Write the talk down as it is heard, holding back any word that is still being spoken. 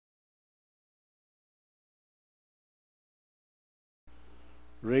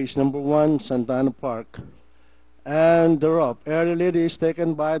Race number 1, Santana Park. And the rope. Early lead is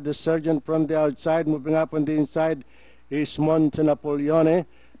taken by the sergeant from the outside. Moving up on the inside is MONTE Napoleone.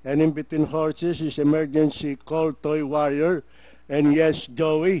 And in between horses is Emergency Call, Toy Warrior, and Yes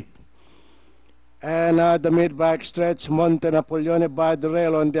Joey. And the mid-back stretch, MONTE Napoleone by the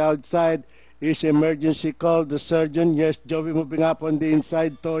rail. On the outside is Emergency Call, the surgeon. Yes Joey moving up on the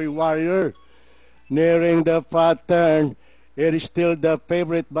inside, Toy Warrior. Nearing the fat turn, it is still the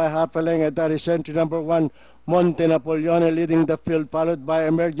favorite by half a length, and that is entry number 1, MONTE Napoleone leading the field, followed by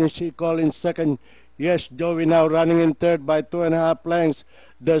Emergency Call in second. Yes Joey now running in third by 2.5 lengths,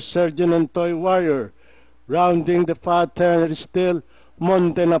 the surgeon and Toy Warrior. Rounding the fat turn, it is still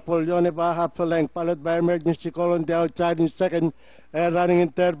MONTE Napoleone by half a length, followed by Emergency Call on the outside in second, and running in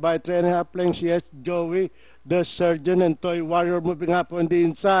third by 3.5 lengths, Yes Joey, the surgeon and Toy Warrior moving up on the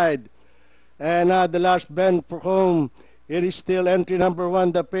inside. And the last bend for home, it is still entry number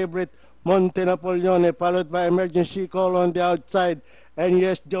 1, the favorite, MONTE Napoleone, followed by Emergency Call on the outside, and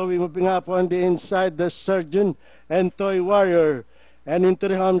Yes Joey moving up on the inside, the surgeon and Toy Warrior. And into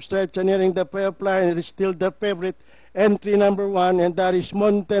the home stretch and nearing the payoff line, it is still the favorite, entry number 1, and that is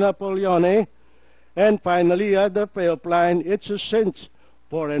MONTE Napoleone. And finally, at the payoff line, it's a cinch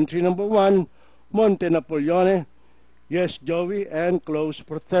for entry number 1, MONTE Napoleone, Yes Joey, and close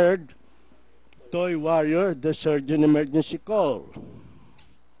for third, Toy Warrior, the surgeon Emergency Call.